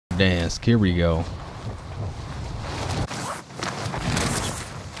Verdansk. Here we go.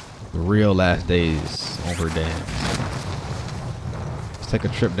 The real last days on Verdansk. Let's take a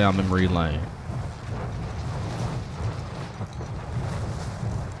trip down memory lane.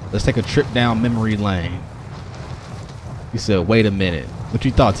 Let's take a trip down memory lane. You said, wait a minute. What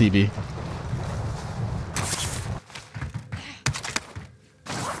you thought, TB?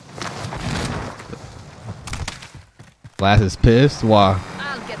 Glass is pissed. Why?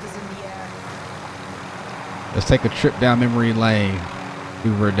 I'll get this in the air. Let's take a trip down memory lane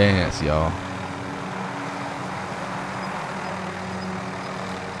through Verdansk, y'all.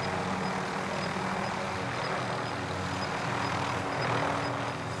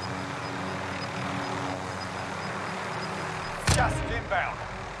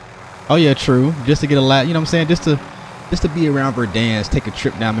 Oh yeah, true. Just to get a lot, you know what I'm saying? Just to be around Verdansk, take a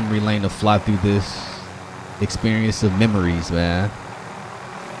trip down memory lane to fly through this experience of memories, man.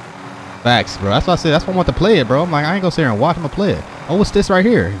 Facts, bro. That's what I said. That's why I want to play it, bro. I'm like, I ain't gonna sit here and watch. I'm gonna play it. Oh, what's this right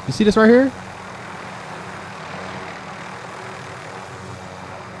here? You see this right here?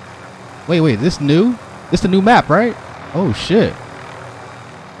 Wait, this new? This the new map, right? Oh shit.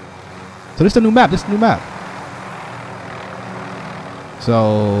 So this the new map. This is the new map.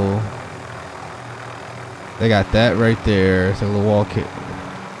 So they got that right there. It's a little wall kit.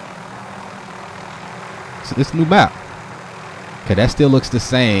 So this new map. Okay, that still looks the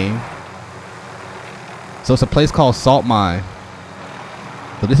same. So it's a place called Salt Mine.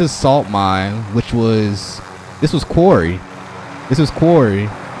 So this is Salt Mine, which was, this was Quarry. This was Quarry.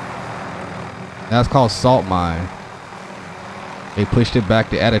 Now it's called Salt Mine. They pushed it back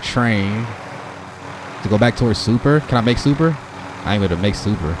to add a train to go back towards Super. Can I make Super? I ain't gonna make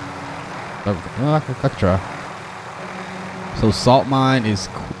Super. Well, I could try. So Salt Mine is,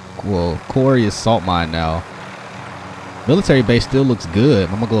 well, Quarry is Salt Mine now. Military base still looks good.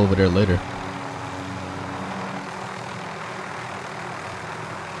 I'm gonna go over there later.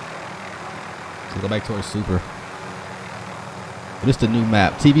 So go back towards Super. But this is the new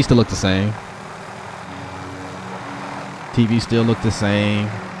map. TV still look the same. TV still look the same.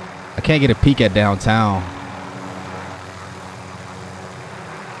 I can't get a peek at downtown.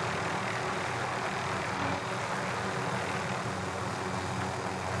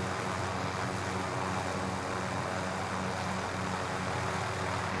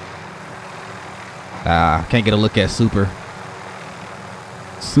 Can't get a look at Super.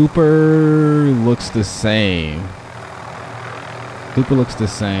 Super looks the same. Super looks the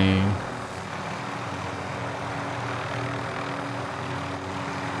same.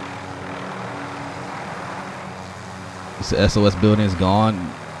 This SOS building is gone.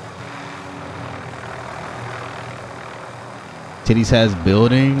 Titties has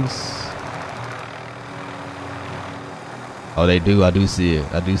buildings. Oh, they do. I do see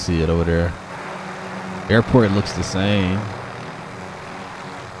it. I do see it over there. Airport looks the same.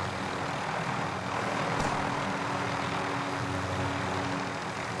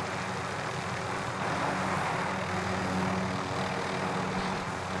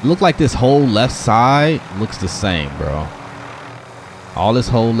 Look like this whole left side looks the same, bro. All this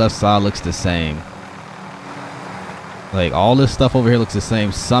whole left side looks the same. Like all this stuff over here looks the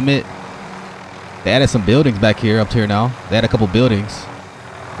same. Summit. They added some buildings back here, up here now. They had a couple buildings.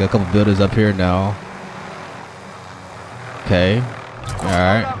 Got a couple buildings up here now. Okay.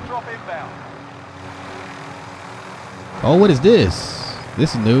 Alright. Oh, what is this?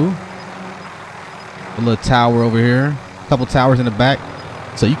 This is new. A little tower over here. A couple towers in the back.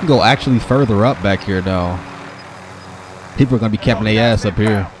 So you can go actually further up back here now. People are going to be camping their ass up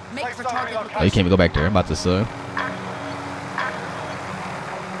here. Oh, you can't even go back there. I'm about to say.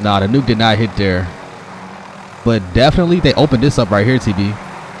 Nah, the nuke did not hit there. But definitely they opened this up right here,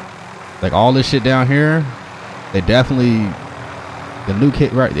 TB. Like all this shit down here. They definitely, the nuke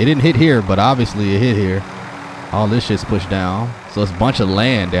hit right. It didn't hit here, but obviously it hit here. All this shit's pushed down. So it's a bunch of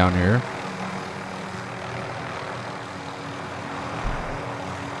land down here.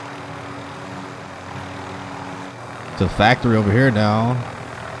 It's a factory over here now.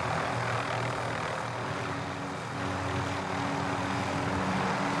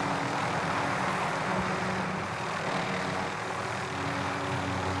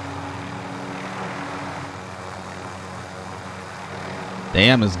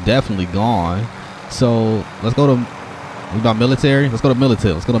 Dam is definitely gone. So let's go to, we about military? Let's go to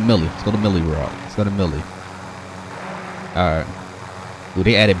military. Let's go to Millie. Let's go to Millie Rock. Let's go to Millie. Alright. Ooh,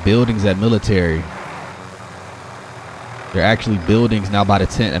 they added buildings at military. They're actually buildings now by the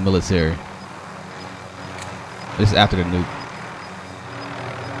tent at military. This is after the nuke.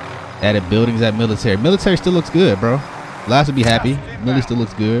 Added buildings at military. Military still looks good, bro. Last would be happy. Millie still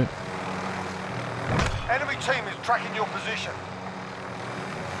looks good. Enemy team is tracking your position.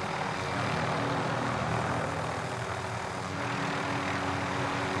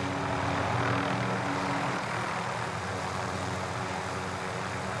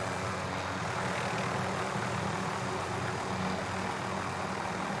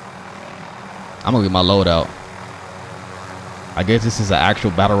 I'm gonna get my load out. I guess this is an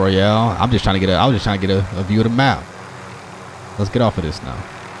actual battle royale. I was just trying to get a view of the map. Let's get off of this now.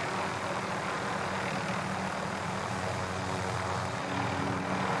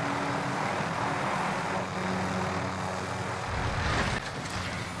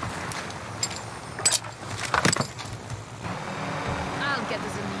 I'll get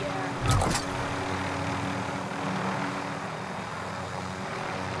this in the air.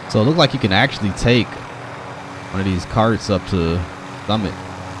 So it looks like you can actually take one of these carts up to Summit.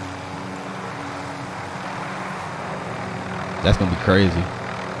 That's gonna be crazy.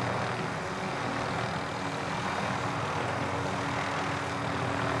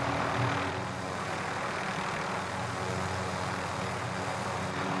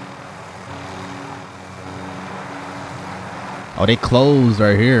 Oh, they closed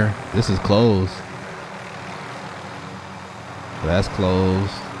right here. This is closed. That's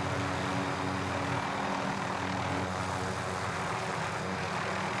closed.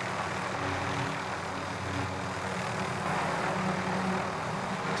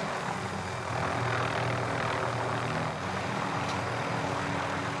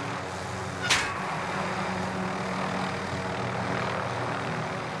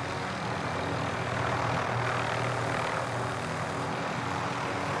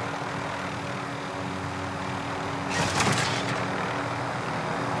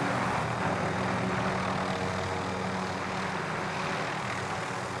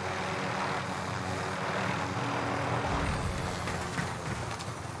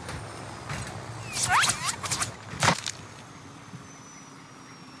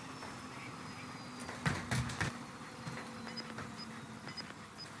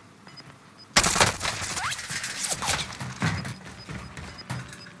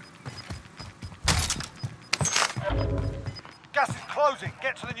 Gas is closing.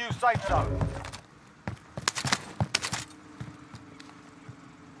 Get to the new safe zone.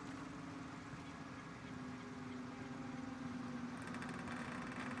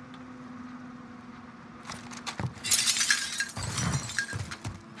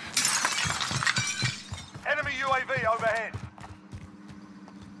 Enemy UAV overhead.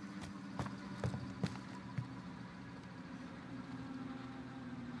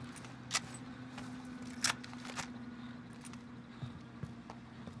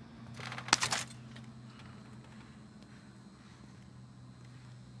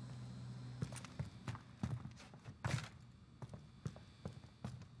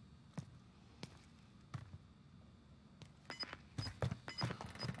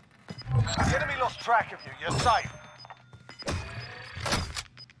 The enemy lost track of you. You're safe.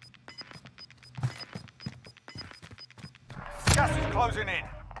 Gas is closing in.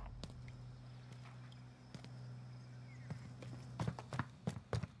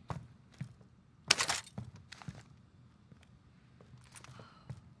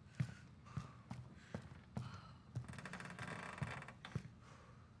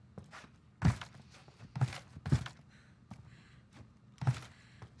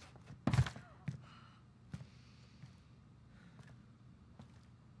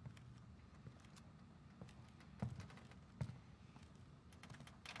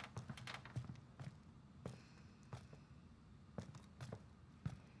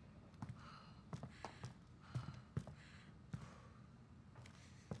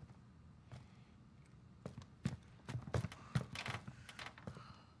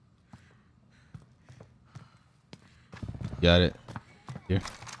 Got it. Here.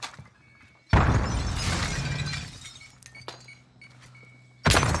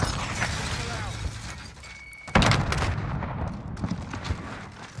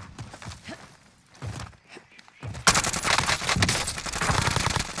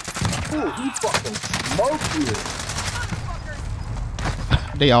 Ooh, he fucking smoked you.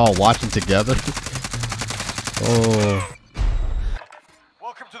 They all watching together. Oh.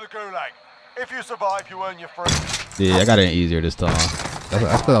 Welcome to the Gulag. If you survive, you earn your freedom. Yeah, I got it easier this time.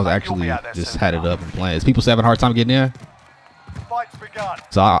 That's because I was actually just had it up and playing. Is people still having a hard time getting in? Fight's begun.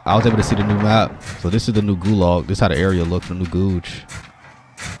 So I was able to see the new map. So this is the new gulag. This is how the area looks, the new Gooch.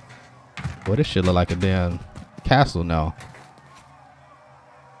 Boy, this shit look like a damn castle now.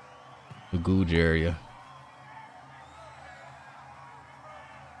 The Gooch area.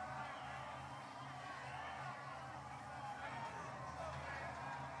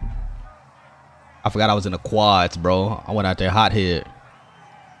 I forgot I was in the quads, bro. I went out there hot head.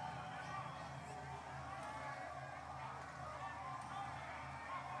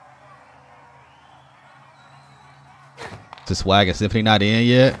 The swag and Symphony not in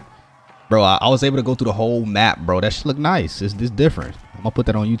yet. Bro, I was able to go through the whole map, bro. That shit look nice. It's different. I'm gonna put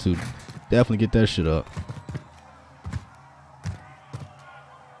that on YouTube. Definitely get that shit up.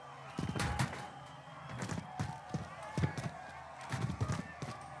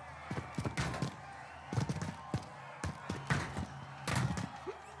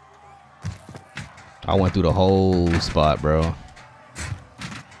 I went through the whole spot, bro.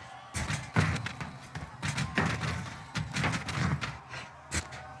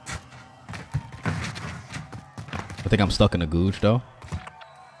 I think I'm stuck in the gooch though.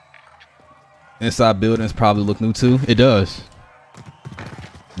 Inside buildings probably look new too. It does.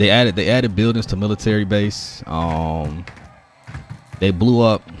 They added buildings to military base. They blew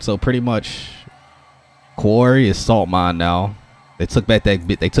up, so pretty much quarry is salt mine now. They took back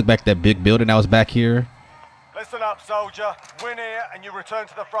that big building that was back here. Listen up, soldier. Win here and you return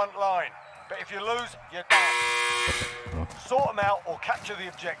to the front line. But if you lose, you're done. Sort them out or capture the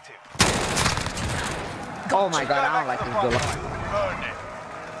objective. Oh my god, I don't like this build. Burn it.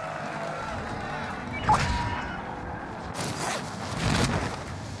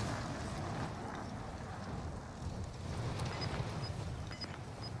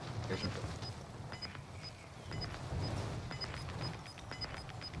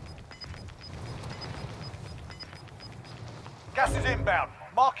 Gas is inbound.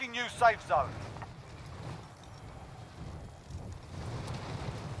 Marking new safe zone.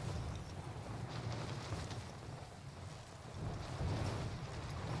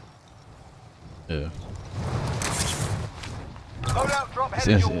 Yeah. Loadout drop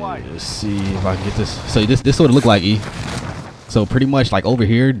headed your way. Let's see if I can get this. So this sort of look like E. So pretty much like over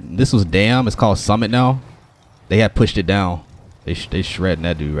here, this was Dam. It's called Summit now. They had pushed it down. They shredding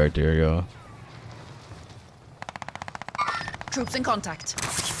that dude right there, yo. Troops in contact.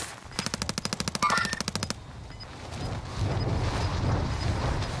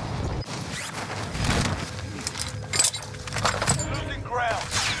 Losing ground.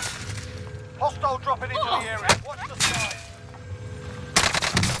 Hostile dropping into the area. Watch the skies.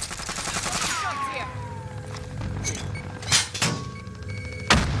 Shots here.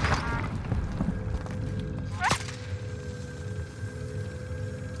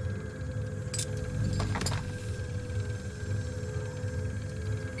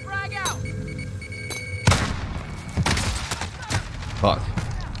 Frag out. Fuck.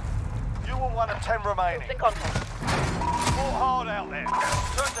 You were one of 10 remaining. Fought hard out there.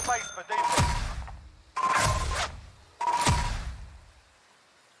 Turn to base for defense.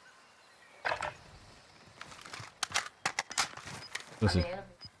 Listen.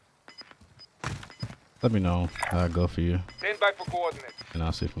 Let me know how I go for you, Stand by for coordinates. and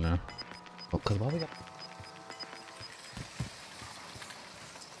I'll see from there. Oh, cause why we got?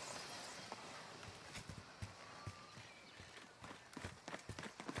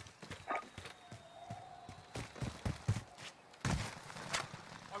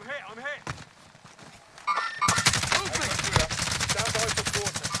 I'm hit. Movement. Stand by for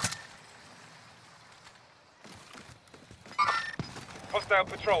coordinates. Hostile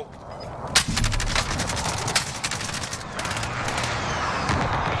patrol.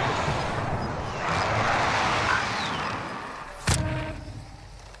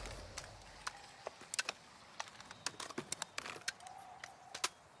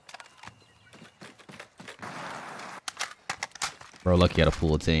 Bro, lucky I had a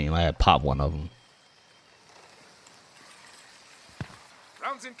full team. I had popped one of them.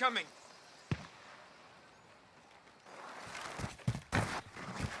 Rounds incoming.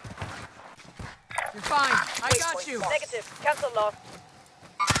 You're fine. I got you. Negative. Cancel loss.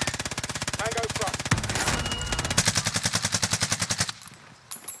 Tango front.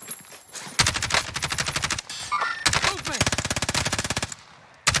 Movement.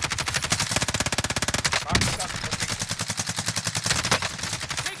 Mark suspect.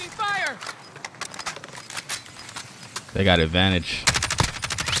 Taking fire. They got advantage.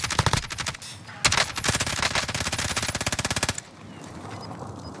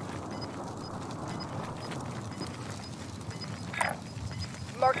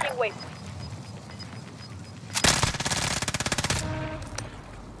 Marking waypoint.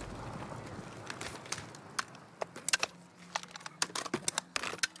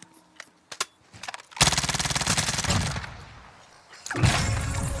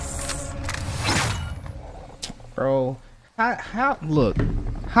 Bro,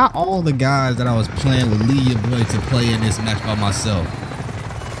 how all the guys that I was playing with leave your boy to play in this match by myself?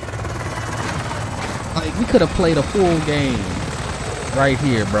 Like, we could have played a full game right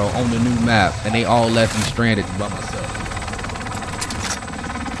here, bro, on the new map, and they all left me stranded by myself.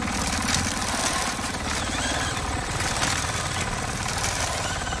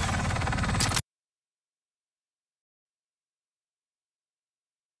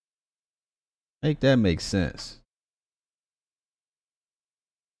 Make that make sense.